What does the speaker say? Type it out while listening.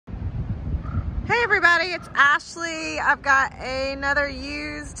Hey everybody, it's Ashley. I've got another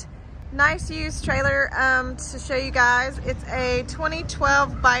nice used trailer to show you guys. It's a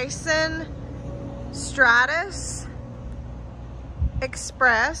 2012 Bison Stratus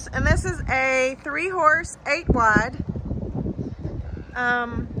Express, and this is a 3-horse, 8-wide.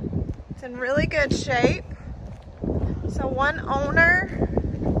 It's in really good shape. So one owner.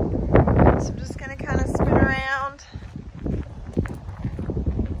 So I'm just gonna kind of spin around.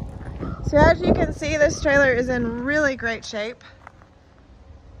 So as you can see, this trailer is in really great shape.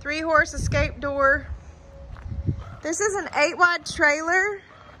 3-horse escape door. This is an 8-wide trailer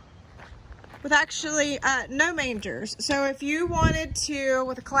with actually no mangers. So if you wanted to,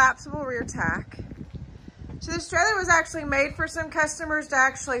 with a collapsible rear tack. So this trailer was actually made for some customers to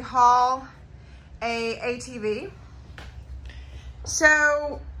actually haul a ATV.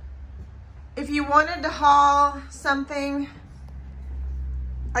 So if you wanted to haul something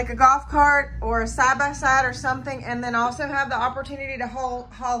like a golf cart or a side-by-side or something, and then also have the opportunity to haul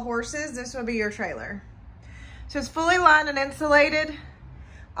horses, this would be your trailer. So it's fully lined and insulated.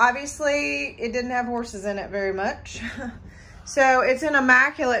 Obviously, it didn't have horses in it very much. So it's in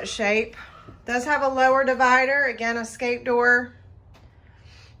immaculate shape. Does have a lower divider, again, escape door.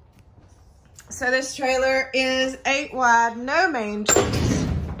 So this trailer is 8-wide, no mangers.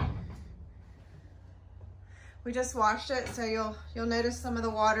 We just washed it, so you'll notice some of the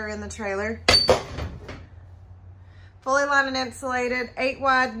water in the trailer. Fully lined and insulated,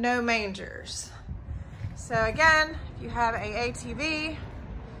 8-wide, no mangers. So again, if you have a ATV,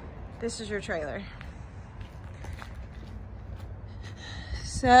 this is your trailer.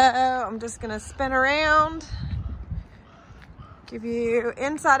 So I'm just gonna spin around, give you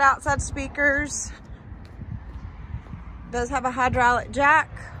inside, outside speakers. It does have a hydraulic jack.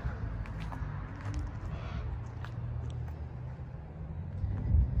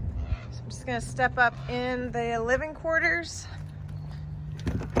 Just gonna step up in the living quarters.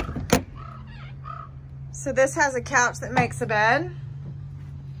 So this has a couch that makes a bed.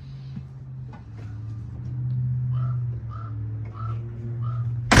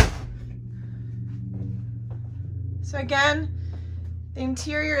 So again, the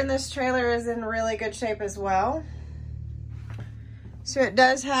interior in this trailer is in really good shape as well. So it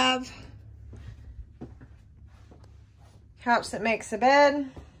does have a couch that makes a bed.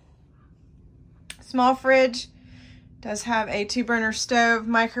 Small fridge, does have a 2-burner stove,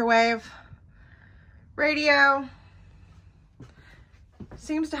 microwave, radio.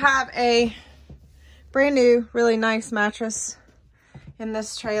 Seems to have a brand new, really nice mattress in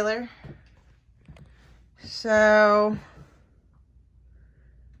this trailer. So,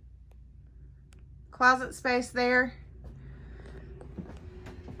 closet space there.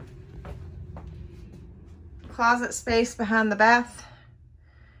 Closet space behind the bath.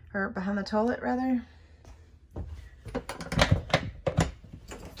 Or behind the toilet, rather.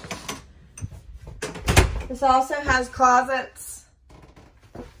 This also has closets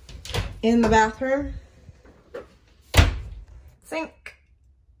in the bathroom. Sink.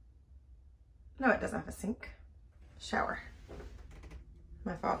 No, it doesn't have a sink. Shower.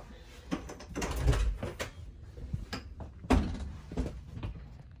 My fault.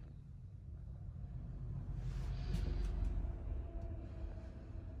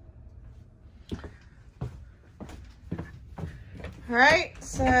 All right,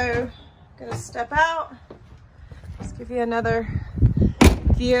 so gonna step out. Let's give you another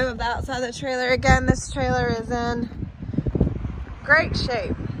view of the outside of the trailer. Again, this trailer is in great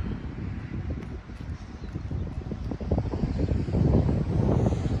shape.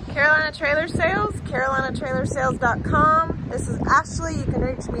 Carolina Trailer Sales, carolinatrailersales.com. This is Ashley. You can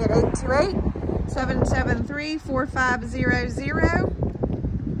reach me at 828-773-4500.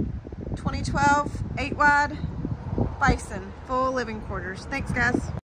 2012 8-wide Bison, full living quarters. Thanks, guys.